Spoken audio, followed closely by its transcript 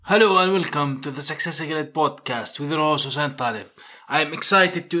Hello and welcome to the Success Secret podcast with your host Hussein Talib. I am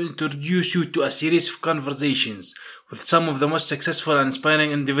excited to introduce you to a series of conversations with some of the most successful and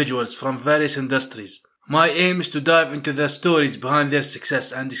inspiring individuals from various industries. My aim is to dive into the stories behind their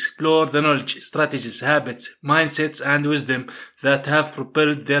success and explore the knowledge, strategies, habits, mindsets, and wisdom that have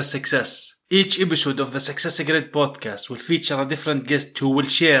propelled their success. Each episode of the Success Secret podcast will feature a different guest who will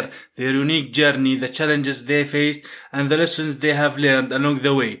share their unique journey, the challenges they faced, and the lessons they have learned along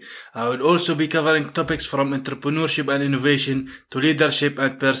the way. I will also be covering topics from entrepreneurship and innovation to leadership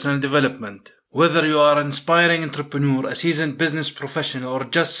and personal development. Whether you are an inspiring entrepreneur, a seasoned business professional, or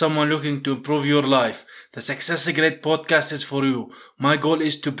just someone looking to improve your life, the Success Secret podcast is for you. My goal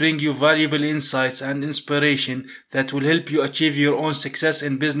is to bring you valuable insights and inspiration that will help you achieve your own success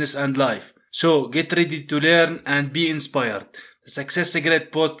in business and life. So get ready to learn and be inspired. The Success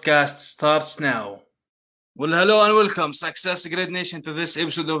Secret podcast starts now. Well, hello and welcome, Success Secret Nation, to this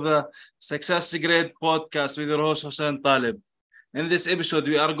episode of the Success Secret podcast with your host Hussein Talib. In this episode,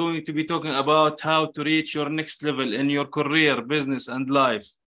 we are going to be talking about how to reach your next level in your career, business, and life.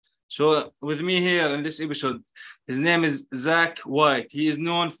 So with me here in this episode, his name is Zach White. He is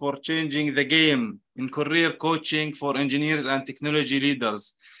known for changing the game in career coaching for engineers and technology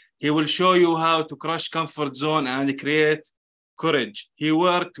leaders. He will show you how to crush comfort zone and create courage. He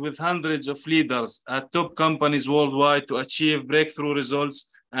worked with hundreds of leaders at top companies worldwide to achieve breakthrough results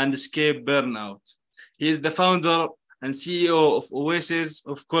and escape burnout. He is the founder and CEO of Oasis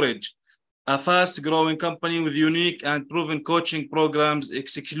of Courage, a fast-growing company with unique and proven coaching programs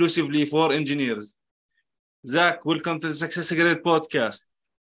exclusively for engineers. Zach, welcome to the Success Secret podcast.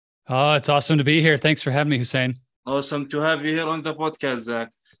 Oh, it's awesome to be here. Thanks for having me, Hussein. Awesome to have you here on the podcast, Zach.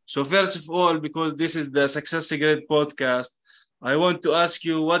 So first of all, because this is the Success Secret podcast, I want to ask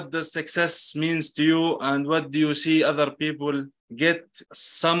you, what does success means to you, and what do you see other people get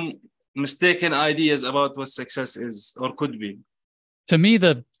some mistaken ideas about what success is or could be? To me,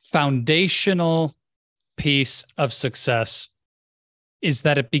 the foundational piece of success is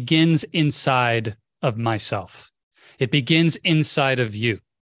that it begins inside of myself. It begins inside of you,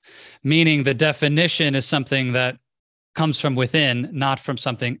 meaning the definition is something that comes from within, not from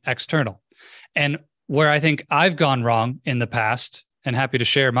something external. And where I think I've gone wrong in the past, and happy to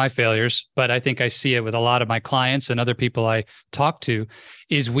share my failures, but I think I see it with a lot of my clients and other people I talk to,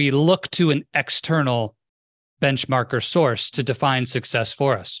 is we look to an external benchmark or source to define success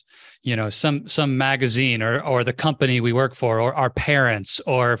for us. You know, some magazine or the company we work for, or our parents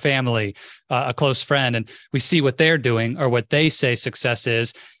or family, a close friend, and we see what they're doing or what they say success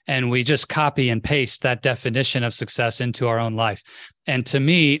is, and we just copy and paste that definition of success into our own life. And to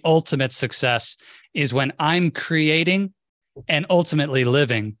me, ultimate success is when I'm creating and ultimately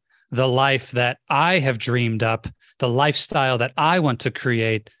living the life that I have dreamed up, the lifestyle that I want to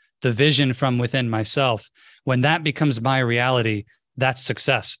create, the vision from within myself. When that becomes my reality, that's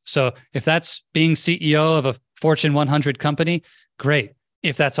success. So if that's being CEO of a Fortune 100 company, great.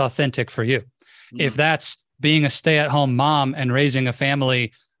 If that's authentic for you. If that's being a stay-at-home mom and raising a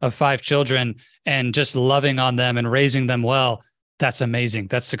family of 5 children and just loving on them and raising them well, that's amazing.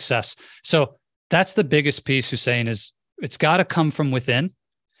 That's success. So that's the biggest piece, Hussein, is it's got to come from within.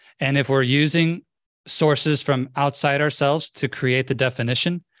 And if we're using sources from outside ourselves to create the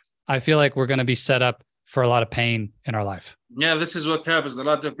definition, I feel like we're going to be set up for a lot of pain in our life. Yeah, this is what happens. A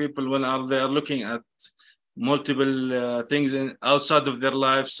lot of people, when they are looking at multiple things outside of their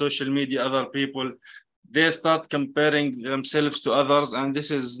lives, social media, other people, they start comparing themselves to others. And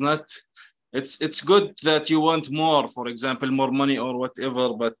this is not, it's good that you want more, for example, more money or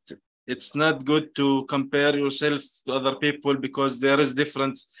whatever, but it's not good to compare yourself to other people, because there is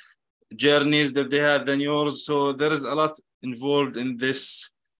different journeys that they have than yours. So there is a lot involved in this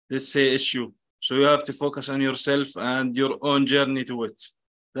issue. So you have to focus on yourself and your own journey to it.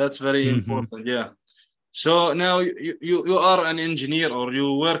 That's very important. Yeah. So now you are an engineer, or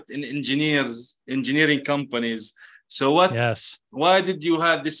you worked in engineering companies. So why did you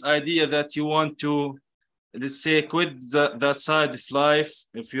have this idea that you want to, let's say, quit that side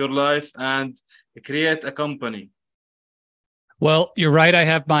of your life and create a company? Well, you're right. I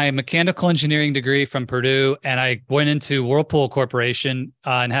have my mechanical engineering degree from Purdue, and I went into Whirlpool Corporation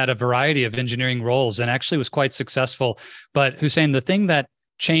and had a variety of engineering roles, and actually was quite successful. But Hussein, the thing that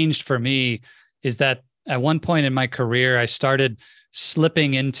changed for me is that at one point in my career, I started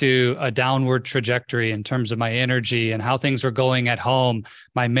slipping into a downward trajectory in terms of my energy and how things were going at home.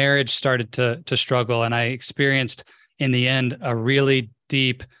 My marriage started to struggle, and I experienced, in the end, a really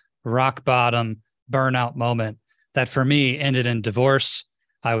deep rock bottom burnout moment that for me ended in divorce.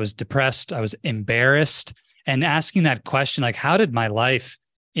 I was depressed. I was embarrassed. And asking that question, like, how did my life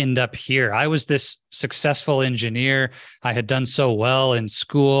end up here? I was this successful engineer. I had done so well in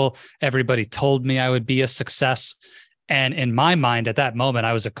school. Everybody told me I would be a success. And in my mind, at that moment,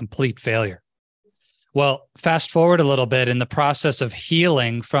 I was a complete failure. Well, fast forward a little bit, in the process of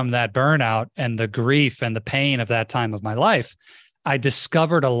healing from that burnout and the grief and the pain of that time of my life, I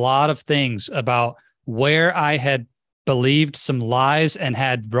discovered a lot of things about where I had believed some lies and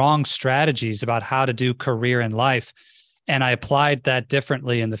had wrong strategies about how to do career and life. And I applied that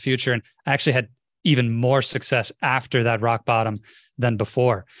differently in the future, and actually had even more success after that rock bottom than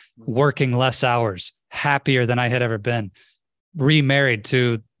before, working less hours, happier than I had ever been, remarried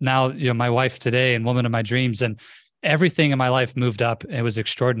to now, my wife today and woman of my dreams, and everything in my life moved up. It was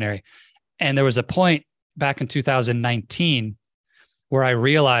extraordinary. And there was a point back in 2019 where I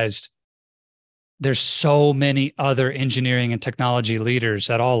realized there's so many other engineering and technology leaders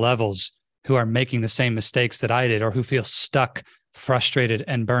at all levels who are making the same mistakes that I did, or who feel stuck, frustrated,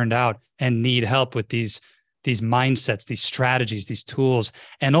 and burned out, and need help with these mindsets, these strategies, these tools,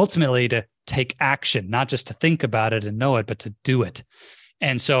 and ultimately to take action, not just to think about it and know it, but to do it.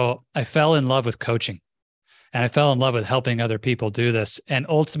 And so I fell in love with coaching, and I fell in love with helping other people do this, and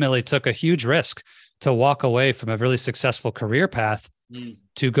ultimately took a huge risk to walk away from a really successful career path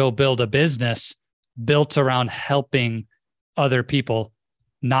to go build a business built around helping other people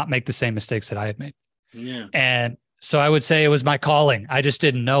not make the same mistakes that I had made. Yeah. And so I would say it was my calling. I just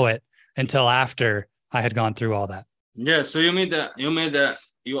didn't know it until after I had gone through all that. Yeah. So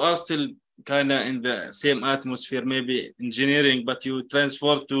you are still kind of in the same atmosphere, maybe engineering, but you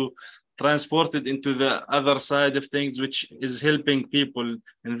transported into the other side of things, which is helping people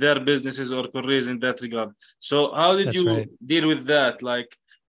in their businesses or careers in that regard. So how did you deal with that? Like,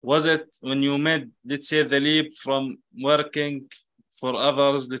 was it when you made, let's say, the leap from working for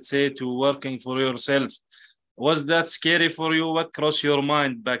others, let's say, to working for yourself? Was that scary for you? What crossed your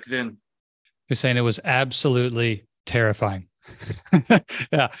mind back then? You're saying it was absolutely terrifying.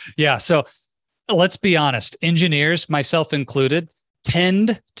 Yeah. So let's be honest. Engineers, myself included,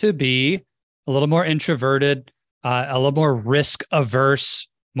 tend to be a little more introverted, a little more risk averse,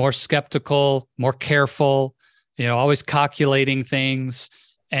 more skeptical, more careful, always calculating things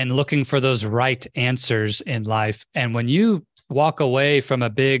and looking for those right answers in life. And when you walk away from a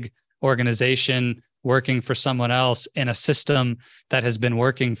big organization working for someone else in a system that has been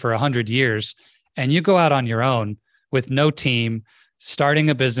working for 100 years, and you go out on your own with no team, starting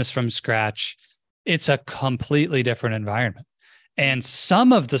a business from scratch, it's a completely different environment. And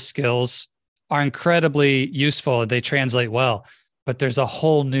some of the skills are incredibly useful. They translate well, but there's a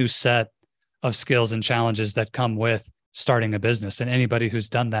whole new set of skills and challenges that come with starting a business. And anybody who's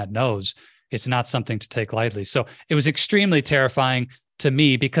done that knows it's not something to take lightly. So it was extremely terrifying to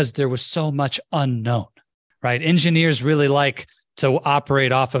me because there was so much unknown, right? Engineers really like to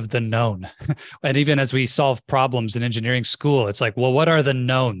operate off of the known. And even as we solve problems in engineering school, it's like, well, what are the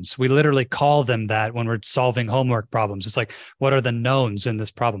knowns? We literally call them that when we're solving homework problems. It's like, what are the knowns in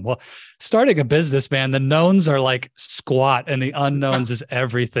this problem? Well, starting a business, man, the knowns are like squat and the unknowns is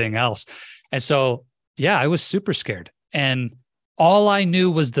everything else. And so, yeah, I was super scared. And all I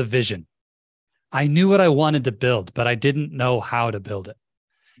knew was the vision. I knew what I wanted to build, but I didn't know how to build it.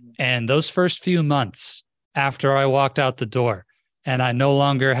 And those first few months after I walked out the door, and I no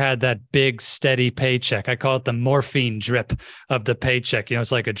longer had that big, steady paycheck. I call it the morphine drip of the paycheck.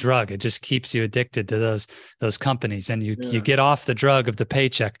 It's like a drug. It just keeps you addicted to those companies. And you get off the drug of the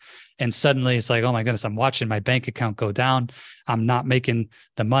paycheck. And suddenly it's like, oh my goodness, I'm watching my bank account go down. I'm not making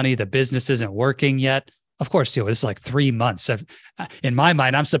the money. The business isn't working yet. Of course, it's like 3 months. In my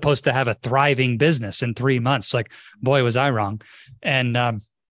mind, I'm supposed to have a thriving business in 3 months. Like, boy, was I wrong. And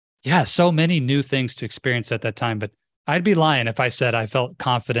so many new things to experience at that time. But I'd be lying if I said I felt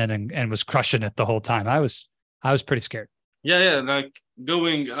confident and was crushing it the whole time. I was pretty scared. Yeah. Like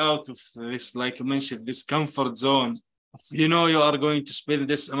going out of this, like you mentioned, this comfort zone. You are going to spend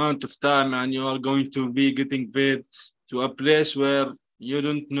this amount of time and you are going to be getting paid to a place where you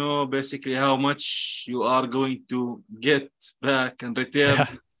don't know basically how much you are going to get back and return,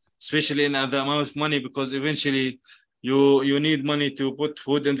 especially in the amount of money, because eventually you need money to put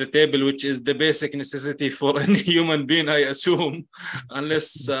food on the table, which is the basic necessity for any human being, I assume,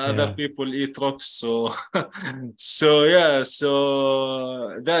 unless other people eat rocks. So,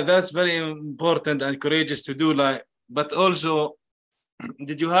 that's very important and courageous to do. But also,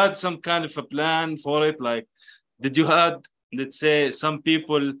 did you had some kind of a plan for it? Like, did you had, let's say, some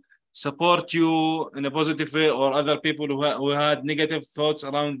people support you in a positive way, or other people who had negative thoughts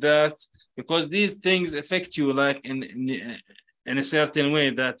around that? Because these things affect you like in a certain way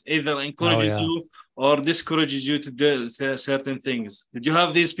that either encourages you or discourages you to do certain things? Did you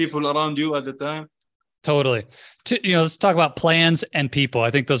have these people around you at the time? Totally. Let's talk about plans and people. I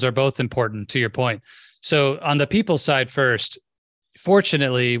think those are both important to your point. So on the people side first,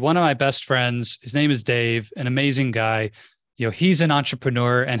 fortunately, one of my best friends, his name is Dave, an amazing guy. He's an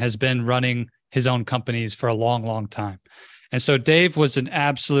entrepreneur and has been running his own companies for a long, long time. And so Dave was an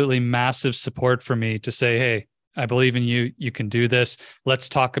absolutely massive support for me to say, hey, I believe in you. You can do this. Let's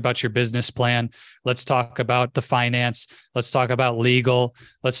talk about your business plan. Let's talk about the finance. Let's talk about legal.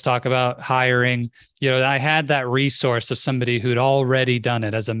 Let's talk about hiring. I had that resource of somebody who'd already done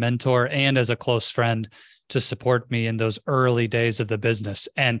it as a mentor and as a close friend to support me in those early days of the business.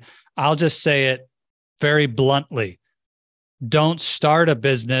 And I'll just say it very bluntly. Don't start a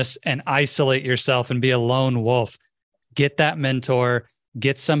business and isolate yourself and be a lone wolf. Get that mentor,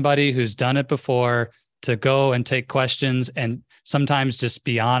 get somebody who's done it before to go and take questions, and sometimes just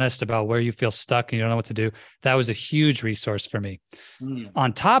be honest about where you feel stuck and you don't know what to do. That was a huge resource for me.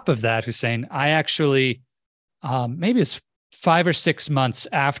 On top of that, Hussein, I actually, maybe it's 5 or 6 months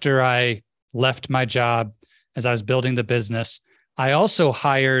after I left my job as I was building the business, I also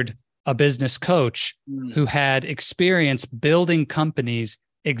hired a business coach who had experience building companies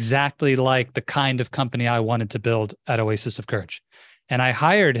exactly like the kind of company I wanted to build at Oasis of Courage. And I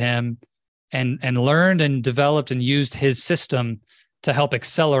hired him and learned and developed and used his system to help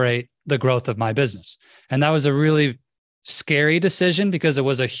accelerate the growth of my business. And that was a really scary decision because it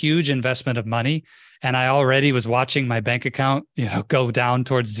was a huge investment of money. And I already was watching my bank account, go down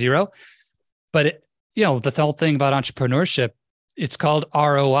towards zero. But the whole thing about entrepreneurship, it's called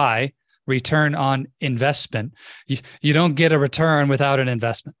ROI, return on investment. You don't get a return without an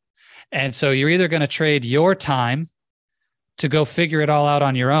investment. And so you're either going to trade your time to go figure it all out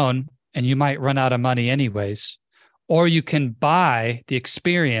on your own, and you might run out of money anyways, or you can buy the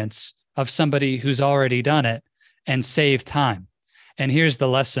experience of somebody who's already done it and save time. And here's the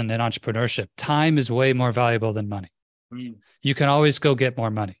lesson in entrepreneurship. Time is way more valuable than money. You can always go get more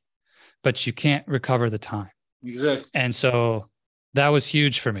money, but you can't recover the time. Exactly. And so that was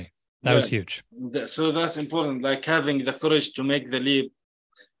huge for me. That was huge. So that's important, like having the courage to make the leap,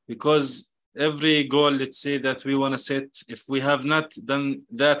 because every goal, let's say, that we want to set, if we have not done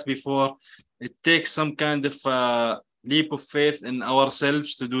that before, it takes some kind of leap of faith in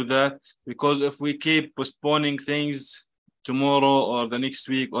ourselves to do that. Because if we keep postponing things tomorrow or the next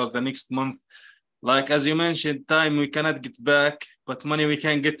week or the next month, like as you mentioned, time we cannot get back, but money we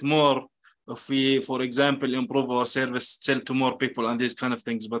can get more if we, for example, improve our service, sell to more people and these kind of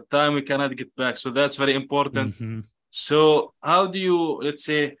things, but time we cannot get back. So that's very important. So how do you, let's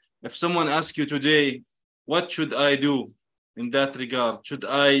say, if someone asks you today, what should I do in that regard? Should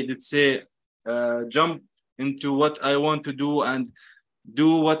I, let's say, jump into what I want to do and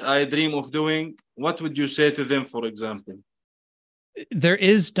do what I dream of doing? What would you say to them, for example? There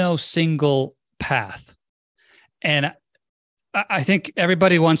is no single path. And I think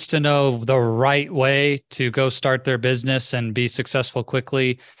everybody wants to know the right way to go start their business and be successful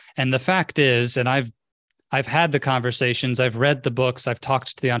quickly. And the fact is, and I've had the conversations, I've read the books, I've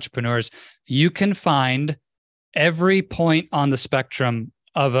talked to the entrepreneurs. You can find every point on the spectrum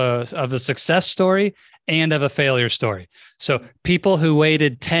of a success story and of a failure story. So people who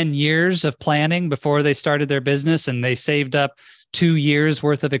waited 10 years of planning before they started their business and they saved up 2 years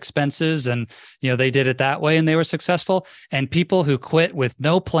worth of expenses and they did it that way and they were successful, and people who quit with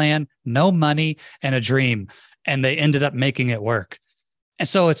no plan, no money, and a dream, and they ended up making it work. And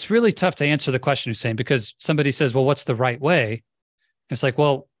so it's really tough to answer the question, Hussein, because somebody says, well, what's the right way? It's like,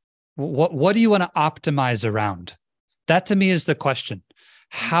 well, what do you want to optimize around? That to me is the question.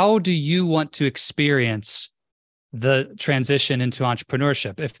 How do you want to experience the transition into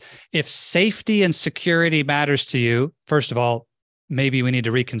entrepreneurship? If safety and security matters to you, first of all, maybe we need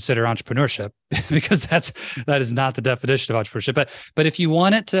to reconsider entrepreneurship because that is not the definition of entrepreneurship. But if you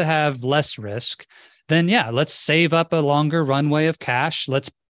want it to have less risk, then yeah, let's save up a longer runway of cash. Let's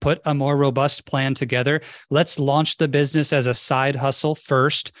put a more robust plan together. Let's launch the business as a side hustle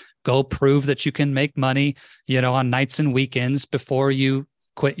first. Go prove that you can make money, on nights and weekends before you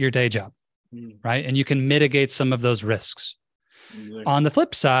quit your day job, right? And you can mitigate some of those risks. Exactly. On the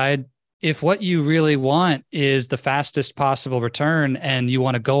flip side, if what you really want is the fastest possible return and you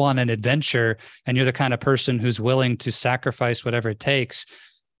want to go on an adventure and you're the kind of person who's willing to sacrifice whatever it takes,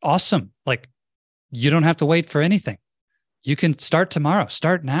 awesome. Like, you don't have to wait for anything. You can start tomorrow,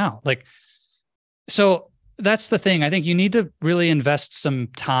 start now. So that's the thing. I think you need to really invest some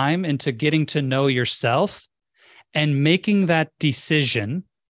time into getting to know yourself and making that decision.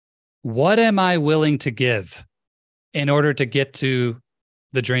 What am I willing to give in order to get to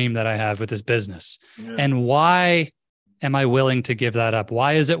the dream that I have with this business? Yeah. And why am I willing to give that up?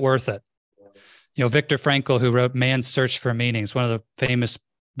 Why is it worth it? You know, Viktor Frankl, who wrote Man's Search for Meaning, it's one of the famous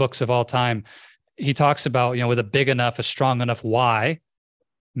books of all time. He talks about, with a big enough, a strong enough why,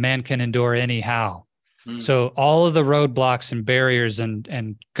 man can endure anyhow. So all of the roadblocks and barriers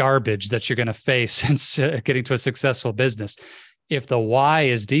and garbage that you're going to face in getting to a successful business, if the why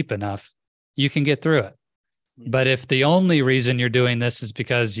is deep enough, you can get through it. But if the only reason you're doing this is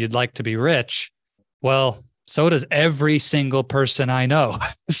because you'd like to be rich, well, so does every single person I know.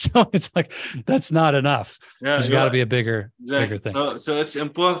 So it's like, that's not enough. There's got to be a bigger thing. So it's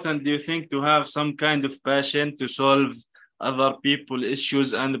important, do you think, to have some kind of passion to solve other people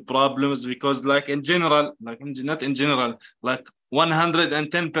issues and problems? Because like in general, not in general, like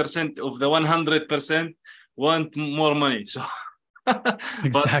 110% of the 100% want more money. So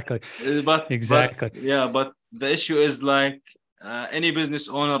exactly. But the issue is like any business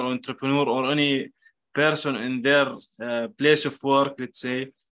owner or entrepreneur or any person in their place of work, let's say,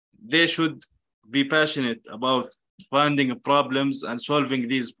 they should be passionate about finding problems and solving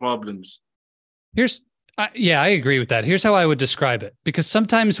these problems. I agree with that. Here's how I would describe it, because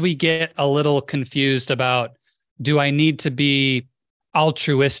sometimes we get a little confused about, do I need to be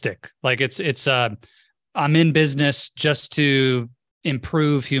altruistic? Like I'm in business just to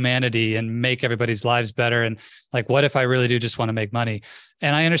improve humanity and make everybody's lives better. And like, what if I really do just want to make money?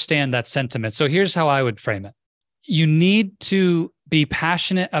 And I understand that sentiment. So here's how I would frame it. You need to be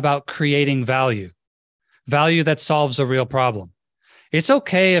passionate about creating value that solves a real problem. It's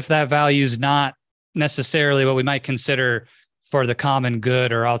okay if that value is not necessarily what we might consider for the common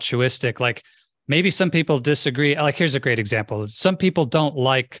good or altruistic. Like maybe some people disagree. Like here's a great example. Some people don't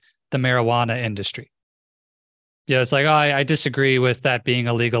like the marijuana industry. It's like, I disagree with that being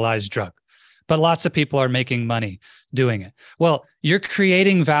a legalized drug, but lots of people are making money doing it. Well, you're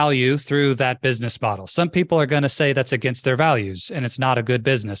creating value through that business model. Some people are going to say that's against their values and it's not a good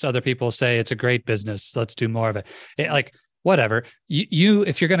business. Other people say it's a great business. Let's do more of it. Like whatever. You,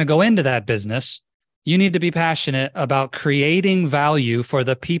 if you're going to go into that business, you need to be passionate about creating value for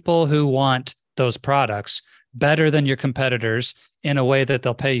the people who want those products better than your competitors in a way that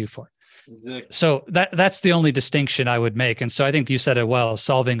they'll pay you for. Exactly. So that's the only distinction I would make. And so I think you said it well,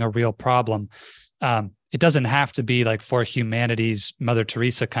 solving a real problem. It doesn't have to be like for humanity's Mother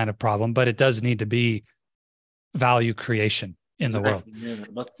Teresa kind of problem, but it does need to be value creation in the world. Yeah.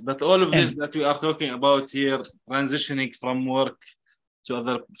 But all of this that we are talking about here, transitioning from work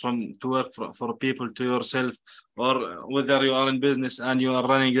to work for people to yourself, or whether you are in business and you are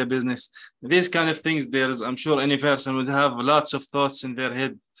running the business, these kind of things, I'm sure any person would have lots of thoughts in their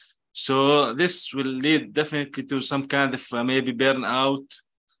head. So this will lead definitely to some kind of maybe burnout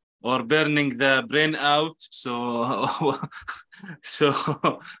or burning the brain out. So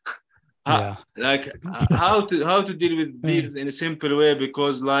yeah. How to deal with these in a simple way,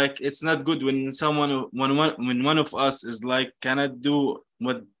 because like it's not good when one of us is like cannot do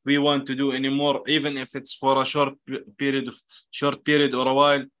what we want to do anymore, even if it's for a short period or a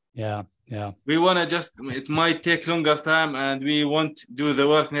while. Yeah. We want to it might take longer time and we won't do the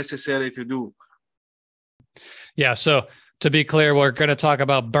work necessary to do. Yeah. So to be clear, we're going to talk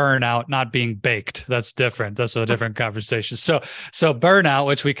about burnout, not being baked. That's different. That's a different conversation. So burnout,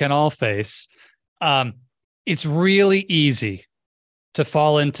 which we can all face, it's really easy to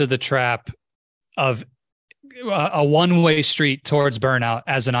fall into the trap of a one-way street towards burnout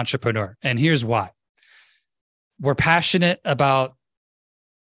as an entrepreneur. And here's why. We're passionate about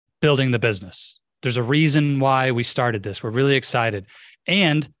building the business. There's a reason why we started this. We're really excited.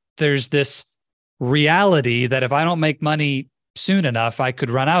 And there's this reality that if I don't make money soon enough, I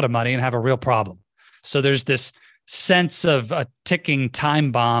could run out of money and have a real problem. So there's this sense of a ticking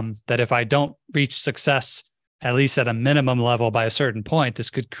time bomb that if I don't reach success, at least at a minimum level by a certain point,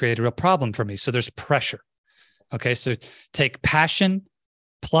 this could create a real problem for me. So there's pressure. Okay. So take passion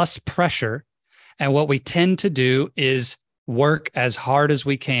plus pressure. And what we tend to do is work as hard as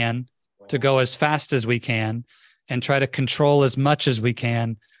we can to go as fast as we can and try to control as much as we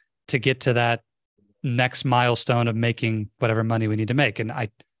can to get to that next milestone of making whatever money we need to make. And I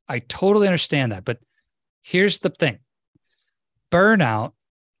totally understand that. But here's the thing. Burnout,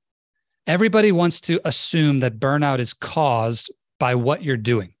 everybody wants to assume that burnout is caused by what you're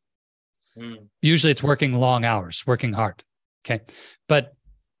doing. Usually it's working long hours, working hard. Okay. But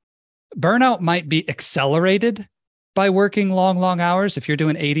burnout might be accelerated by working long hours. If you're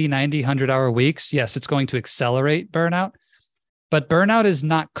doing 80, 90, 100-hour weeks, yes, it's going to accelerate burnout. But burnout is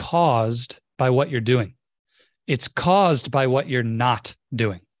not caused by what you're doing. It's caused by what you're not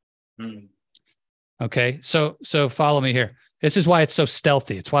doing. Okay, so follow me here. This is why it's so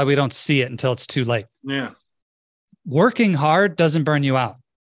stealthy. It's why we don't see it until it's too late. Yeah. Working hard doesn't burn you out.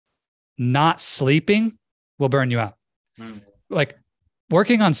 Not sleeping will burn you out. Like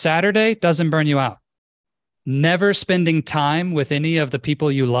working on Saturday doesn't burn you out. Never spending time with any of the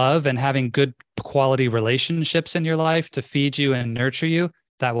people you love and having good quality relationships in your life to feed you and nurture you,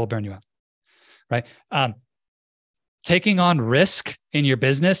 that will burn you out, right? Taking on risk in your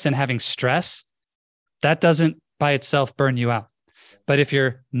business and having stress, that doesn't by itself burn you out. But if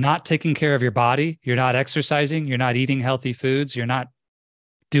you're not taking care of your body, you're not exercising, you're not eating healthy foods, you're not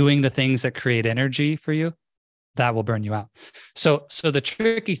doing the things that create energy for you, that will burn you out. So the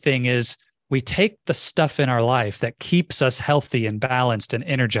tricky thing is we take the stuff in our life that keeps us healthy and balanced and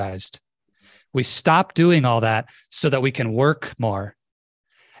energized. We stop doing all that so that we can work more.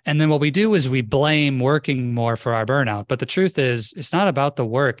 And then what we do is we blame working more for our burnout. But the truth is, it's not about the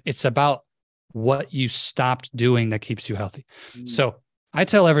work. It's about what you stopped doing that keeps you healthy. So I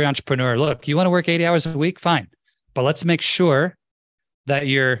tell every entrepreneur, look, you want to work 80 hours a week? Fine. But let's make sure that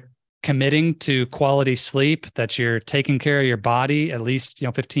you're committing to quality sleep, that you're taking care of your body at least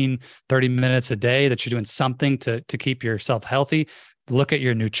 15, 30 minutes a day, that you're doing something to keep yourself healthy. Look at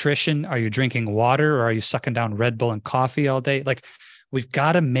your nutrition. Are you drinking water or are you sucking down Red Bull and coffee all day? Like, we've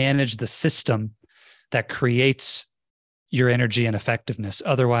got to manage the system that creates your energy and effectiveness.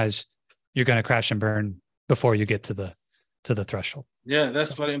 Otherwise, you're going to crash and burn before you get to the threshold. Yeah,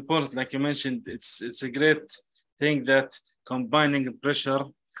 that's very important. Like you mentioned, it's a great thing that combining pressure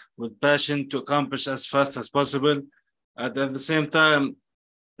with passion to accomplish as fast as possible. At the same time,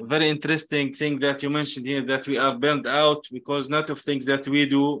 a very interesting thing that you mentioned here, that we are burned out because not of things that we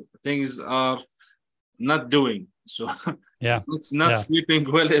do, things are not doing. So yeah, it's not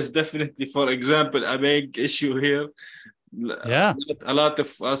sleeping well is definitely, for example, a big issue here. Yeah, a lot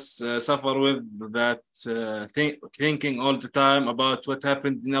of us suffer with that, thinking all the time about what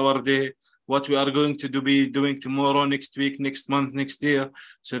happened in our day, what we are going to be doing tomorrow, next week, next month, next year.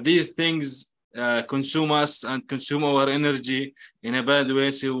 So these things consume us and consume our energy in a bad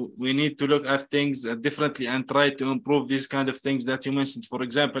way. So we need to look at things differently and try to improve these kind of things that you mentioned. For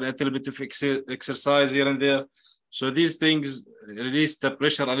example, a little bit of exercise here and there. So these things release the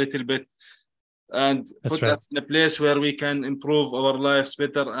pressure a little bit and put us in a place where we can improve our lives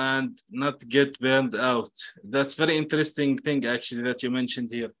better and not get burned out. That's very interesting thing, actually, that you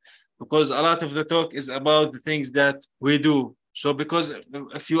mentioned here, because a lot of the talk is about the things that we do. So because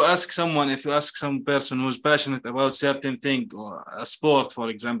if you ask some person who's passionate about certain thing, or a sport, for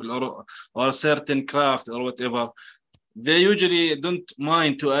example, or a certain craft or whatever, they usually don't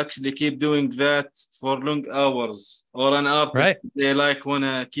mind to actually keep doing that for long hours. Or an artist, they want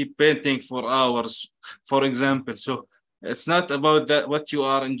to keep painting for hours, for example. So it's not about that what you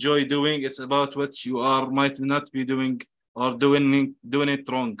are enjoy doing. It's about what you might not be doing or doing it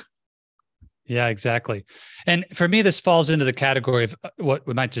wrong. Yeah, exactly. And for me, this falls into the category of what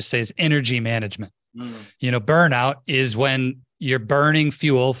we might just say is energy management. Burnout is when you're burning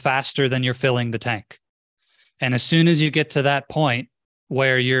fuel faster than you're filling the tank. And as soon as you get to that point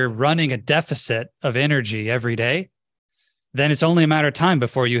where you're running a deficit of energy every day, then it's only a matter of time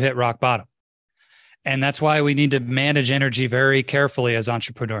before you hit rock bottom. And that's why we need to manage energy very carefully as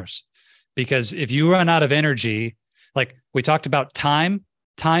entrepreneurs. Because if you run out of energy, like we talked about time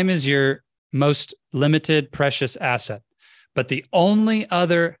is your most limited, precious asset. But the only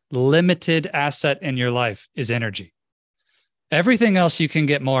other limited asset in your life is energy. Everything else you can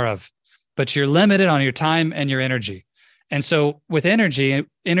get more of, but you're limited on your time and your energy. And so with energy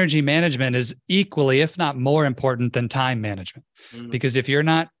management is equally, if not more important than time management. Because if you're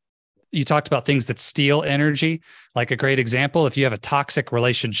not, you talked about things that steal energy, like a great example, if you have a toxic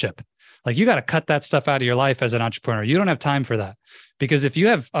relationship, like you got to cut that stuff out of your life as an entrepreneur. You don't have time for that. Because if you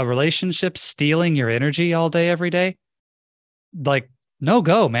have a relationship stealing your energy all day, every day, like no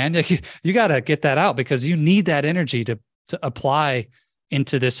go, man. You got to get that out because you need that energy to apply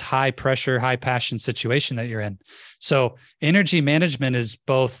into this high pressure, high passion situation that you're in. So energy management is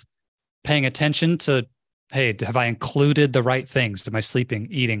both paying attention to, hey, have I included the right things? Am I sleeping,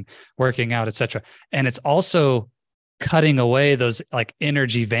 eating, working out, etc.? And it's also cutting away those like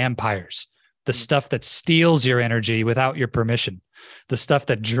energy vampires, the stuff that steals your energy without your permission, the stuff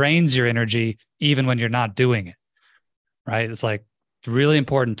that drains your energy even when you're not doing it, right? It's like really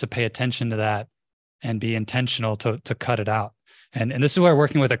important to pay attention to that and be intentional to cut it out. And this is where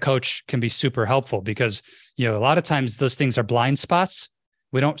working with a coach can be super helpful because, a lot of times those things are blind spots.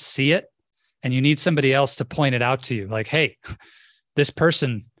 We don't see it. And you need somebody else to point it out to you. Like, hey, this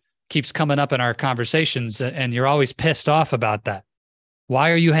person keeps coming up in our conversations and you're always pissed off about that.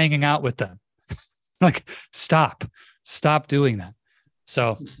 Why are you hanging out with them? Like, stop, Stop doing that.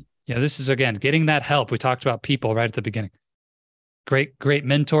 So, this is, again, getting that help. We talked about people right at the beginning. Great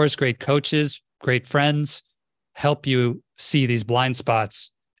mentors, great coaches, great friends help you see these blind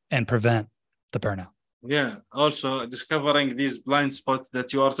spots and prevent the burnout. Yeah. Also, discovering these blind spots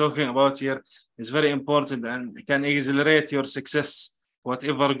that you are talking about here is very important and can accelerate your success,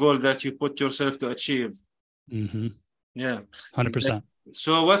 whatever goal that you put yourself to achieve. Mm-hmm. Yeah. 100%.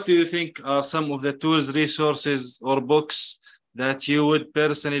 So what do you think are some of the tools, resources, or books that you would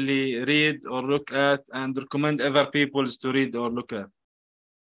personally read or look at and recommend other people to read or look at?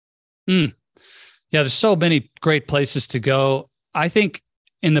 Yeah, there's so many great places to go. I think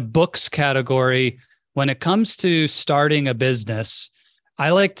in the books category, when it comes to starting a business,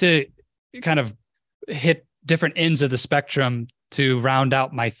 I like to kind of hit different ends of the spectrum to round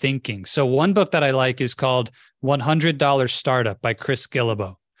out my thinking. So one book that I like is called $100 Startup by Chris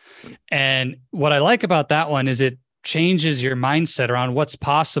Guillebeau. And what I like about that one is it changes your mindset around what's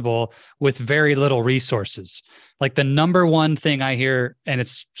possible with very little resources. Like the number one thing I hear, and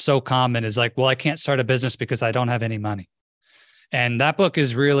it's so common, is like, well, I can't start a business because I don't have any money. And that book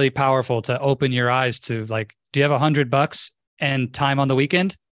is really powerful to open your eyes to, like, do you have $100 and time on the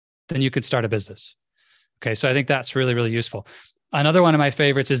weekend? Then you could start a business. Okay. So I think that's really, really useful. Another one of my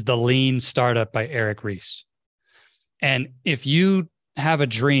favorites is The Lean Startup by Eric Ries. And if you have a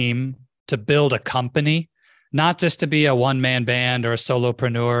dream to build a company, not just to be a one-man band or a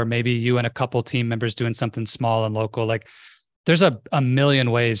solopreneur, maybe you and a couple team members doing something small and local, like there's a million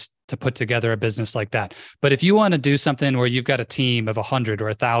ways to put together a business like that. But if you want to do something where you've got a team of 100 or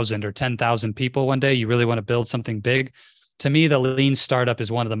 1,000 or 10,000 people one day, you really want to build something big. To me, The Lean Startup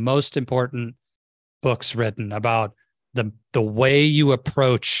is one of the most important books written about the way you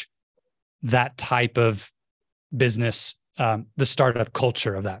approach that type of business, the startup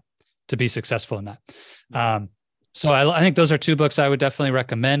culture of that, to be successful in that. So I think those are two books I would definitely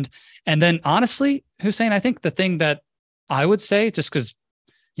recommend. And then honestly, Hussein, I think the thing that I would say, just because,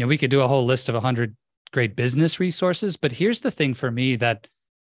 we could do a whole list of 100 great business resources, but here's the thing for me that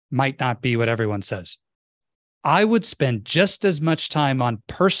might not be what everyone says. I would spend just as much time on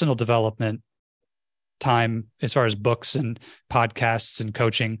personal development time, as far as books and podcasts and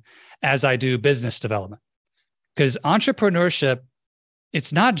coaching, as I do business development. Because entrepreneurship,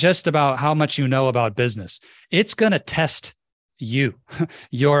 it's not just about how much you know about business. It's going to test you,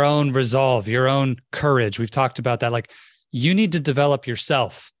 your own resolve, your own courage. We've talked about that. Like, you need to develop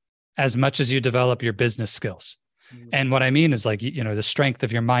yourself as much as you develop your business skills. Mm-hmm. And what I mean is, like, the strength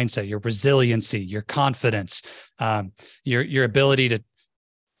of your mindset, your resiliency, your confidence, your ability to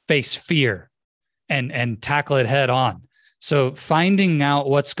face fear and tackle it head on. So finding out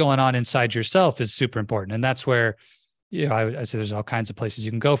what's going on inside yourself is super important. And that's where, I say there's all kinds of places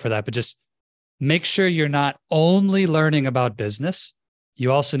you can go for that, but just make sure you're not only learning about business.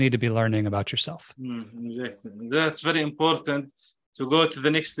 You also need to be learning about yourself. Exactly. That's very important to go to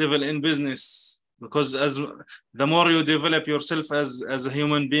the next level in business, because the more you develop yourself as a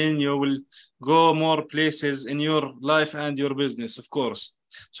human being, you will go more places in your life and your business, of course.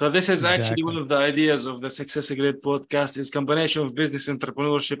 So this is actually one of the ideas of the Success Grade podcast, is combination of business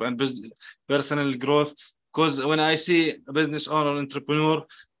entrepreneurship and personal growth. Because when I see a business owner, entrepreneur,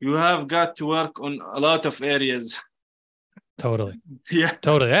 you have got to work on a lot of areas. Totally. Yeah.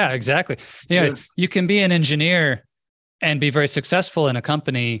 Totally. Yeah, exactly. You can be an engineer and be very successful in a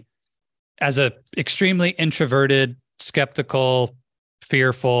company as a extremely introverted, skeptical,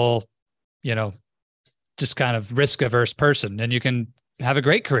 fearful, just kind of risk-averse person. And you can have a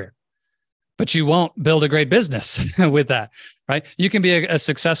great career, but you won't build a great business with that, right? You can be a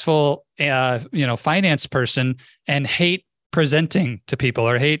successful, finance person and hate presenting to people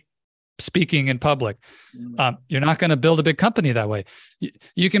or hate speaking in public. You're not going to build a big company that way.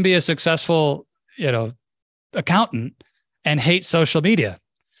 You can be a successful, accountant and hate social media,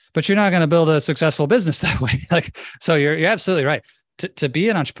 but you're not going to build a successful business that way. So you're absolutely right. To be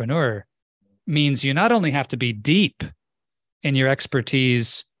an entrepreneur means you not only have to be deep in your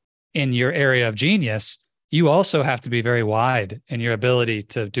expertise in your area of genius, you also have to be very wide in your ability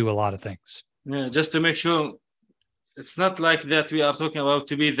to do a lot of things. Yeah, just to make sure it's not like that we are talking about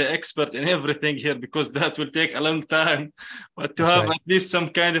to be the expert in everything here, because that will take a long time, but to have at least some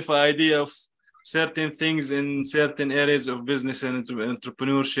kind of idea of certain things in certain areas of business and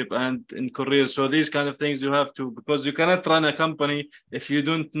entrepreneurship and in careers. So these kind of things you have to, because you cannot run a company if you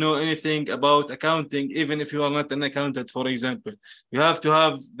don't know anything about accounting, even if you are not an accountant, for example. You have to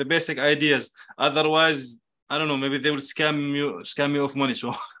have the basic ideas. Otherwise, I don't know, maybe they will scam you of money.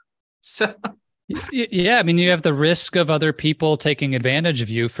 So yeah, I mean, you have the risk of other people taking advantage of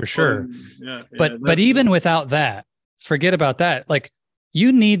you for sure. But even without that, forget about that. Like,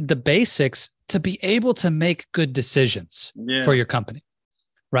 you need the basics to be able to make good decisions for your company,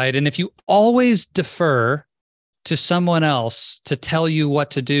 right? And if you always defer to someone else to tell you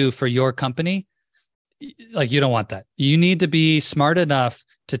what to do for your company, like, you don't want that. You need to be smart enough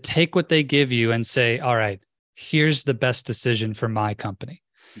to take what they give you and say, all right, here's the best decision for my company.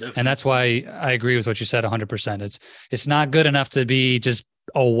 Definitely. And that's why I agree with what you said 100%. It's not good enough to be just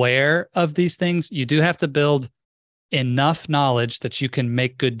aware of these things. You do have to build enough knowledge that you can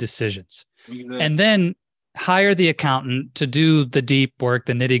make good decisions. Exactly. And then hire the accountant to do the deep work,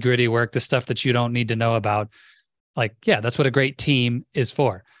 the nitty gritty work, the stuff that you don't need to know about. Like, yeah, that's what a great team is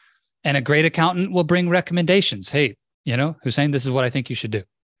for. And a great accountant will bring recommendations. Hey, Hussein, this is what I think you should do.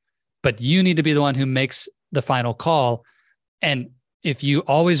 But you need to be the one who makes the final call. And if you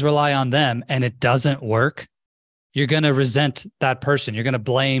always rely on them and it doesn't work, you're going to resent that person. You're going to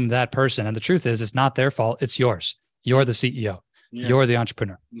blame that person. And the truth is, it's not their fault. It's yours. You're the CEO. Yeah. You're the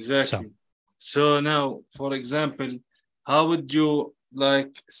entrepreneur. Exactly. So now, for example, how would you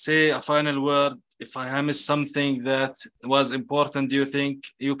say a final word? If I missed something that was important, do you think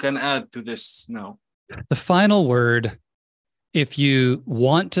you can add to this now? The final word, if you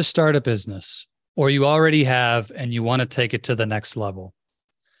want to start a business or you already have and you want to take it to the next level,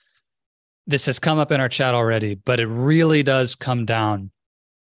 this has come up in our chat already, but it really does come down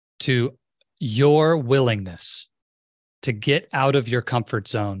to your willingness to get out of your comfort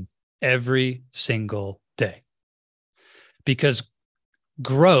zone every single day. Because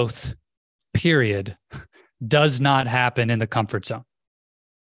growth, period, does not happen in the comfort zone.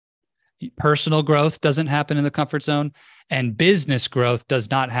 Personal growth doesn't happen in the comfort zone, and business growth does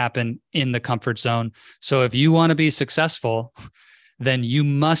not happen in the comfort zone. So if you want to be successful, then you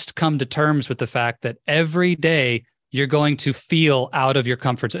must come to terms with the fact that every day you're going to feel out of your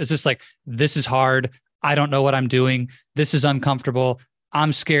comfort zone. It's just like, this is hard. I don't know what I'm doing. This is uncomfortable.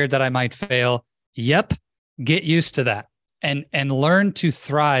 I'm scared that I might fail. Yep. Get used to that and learn to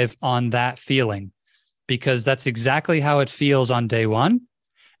thrive on that feeling, because that's exactly how it feels on day 1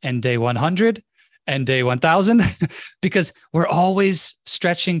 and day 100 and day 1000, because we're always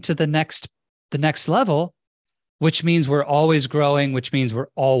stretching to the next level, which means we're always growing, which means we're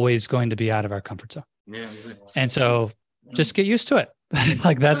always going to be out of our comfort zone. Yeah, exactly. And so just get used to it.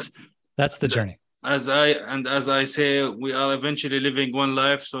 Like that's the journey. As I say, we are eventually living one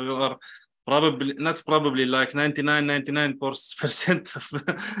life. So you are not probably like 99% of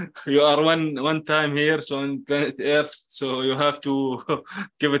you are one time here, so on planet Earth. So you have to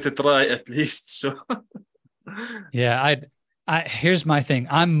give it a try at least. So yeah, I here's my thing.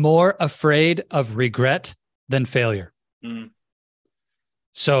 I'm more afraid of regret than failure.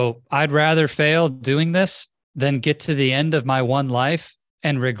 So I'd rather fail doing this than get to the end of my one life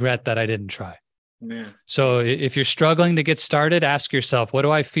and regret that I didn't try. Yeah. So if you're struggling to get started, ask yourself, what do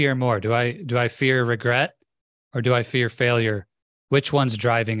I fear more? Do I fear regret or do I fear failure? Which one's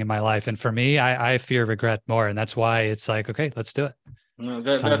driving in my life? And for me, I fear regret more. And that's why it's like, okay, let's do it. No,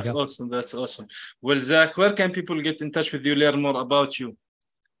 that's awesome. That's awesome. Well, Zach, where can people get in touch with you, learn more about you?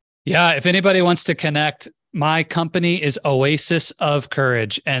 Yeah, if anybody wants to connect, my company is Oasis of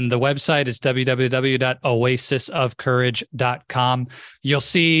Courage, and the website is www.oasisofcourage.com. You'll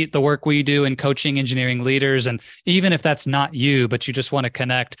see the work we do in coaching engineering leaders. And even if that's not you, but you just want to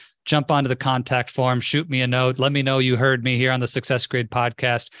connect, jump onto the contact form, shoot me a note. Let me know you heard me here on the Success Grid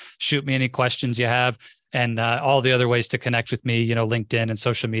podcast. Shoot me any questions you have. And all the other ways to connect with me, LinkedIn and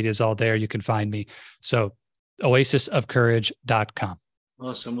social media is all there. You can find me. So oasisofcourage.com.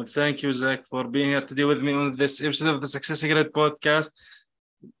 Awesome. Well, thank you, Zach, for being here today with me on this episode of the Success Grid podcast.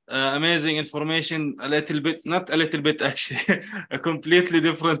 Amazing information, not a little bit, actually, a completely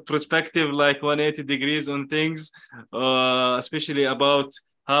different perspective, like 180 degrees on things, especially about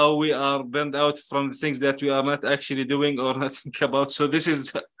how we are burned out from the things that we are not actually doing or not think about. So this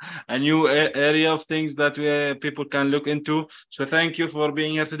is a new area of things that people can look into. So thank you for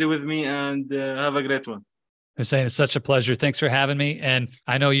being here today with me, and have a great one. Hussein, it's such a pleasure. Thanks for having me. And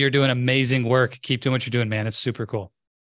I know you're doing amazing work. Keep doing what you're doing, man. It's super cool.